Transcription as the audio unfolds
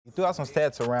You threw out some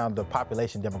stats around the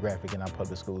population demographic in our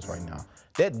public schools right now.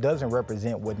 That doesn't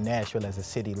represent what Nashville as a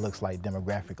city looks like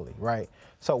demographically, right?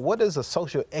 So what does a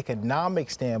socioeconomic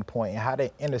standpoint and how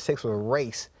that intersects with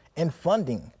race and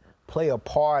funding play a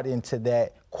part into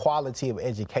that quality of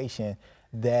education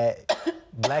that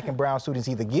Black and brown students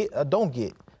either get or don't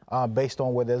get based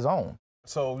on where they're zoned?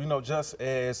 So, just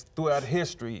as throughout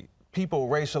history, people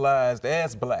racialized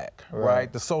as Black,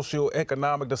 right? The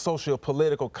socioeconomic, the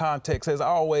socio-political context has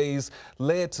always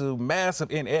led to massive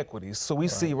inequities. So we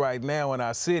see right now in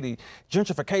our city,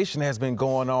 gentrification has been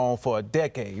going on for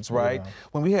decades, right?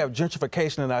 When we have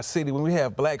gentrification in our city, when we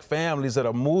have Black families that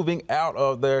are moving out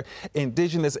of their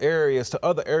indigenous areas to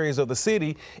other areas of the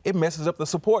city, it messes up the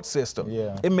support system.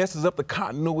 It messes up the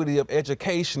continuity of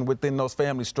education within those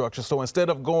family structures. So instead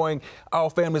of all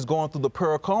families going through the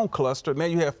Pearl-Cone cluster, now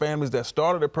you have families that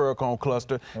started at Pearl-Cone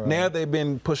cluster. Now they've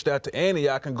been pushed out to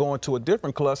Antioch and going to a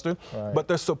different cluster, but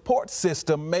their support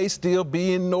system may still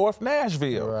be in North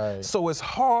Nashville. So it's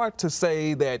hard to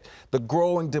say that the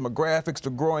growing demographics, the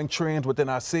growing trends within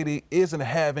our city isn't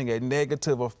having a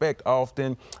negative effect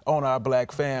often on our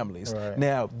Black families.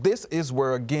 Now, this is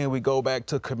where, again, we go back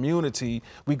to community.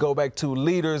 We go back to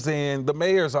leaders in the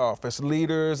mayor's office,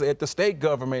 leaders at the state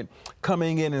government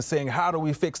coming in and saying, how do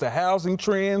we fix the housing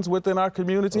trends within our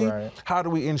community? How do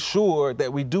we ensure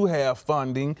that we do have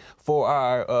funding for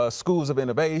our schools of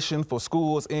innovation, for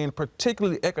schools in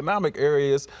particularly economic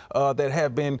areas that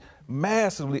have been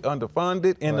massively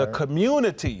underfunded in a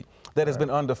community that has been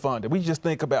underfunded. We just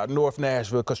think about North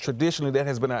Nashville, because traditionally that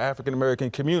has been our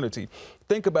African-American community.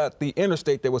 Think about the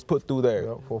interstate that was put through there.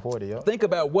 440, Think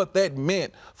about what that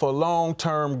meant for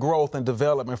long-term growth and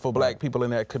development for Black people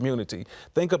in that community.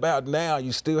 Think about now,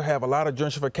 you still have a lot of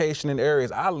gentrification in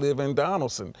areas. I live in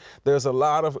Donaldson. There's a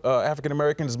lot of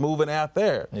African-Americans moving out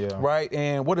there, right?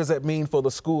 And what does that mean for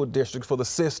the school districts, for the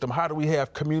system? How do we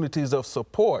have communities of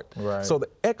support? So the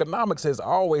economics has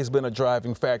always been a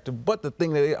driving factor, but the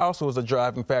thing that it also is a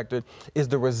driving factor is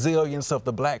the resilience of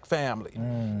the Black family.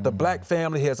 The Black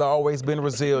family has always been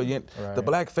resilient. The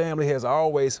Black family has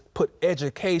always put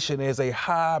education as a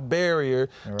high barrier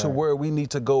to where we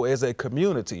need to go as a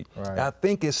community. I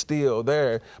think it's still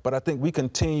there, but I think we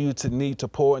continue to need to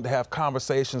pour and to have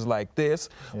conversations like this.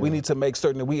 We need to make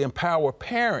certain that we empower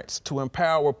parents to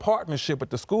empower partnership with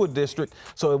the school district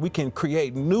so that we can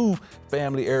create new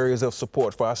family areas of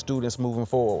support for our students moving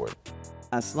forward.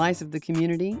 A Slice of the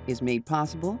Community is made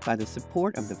possible by the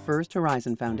support of the First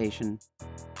Horizon Foundation.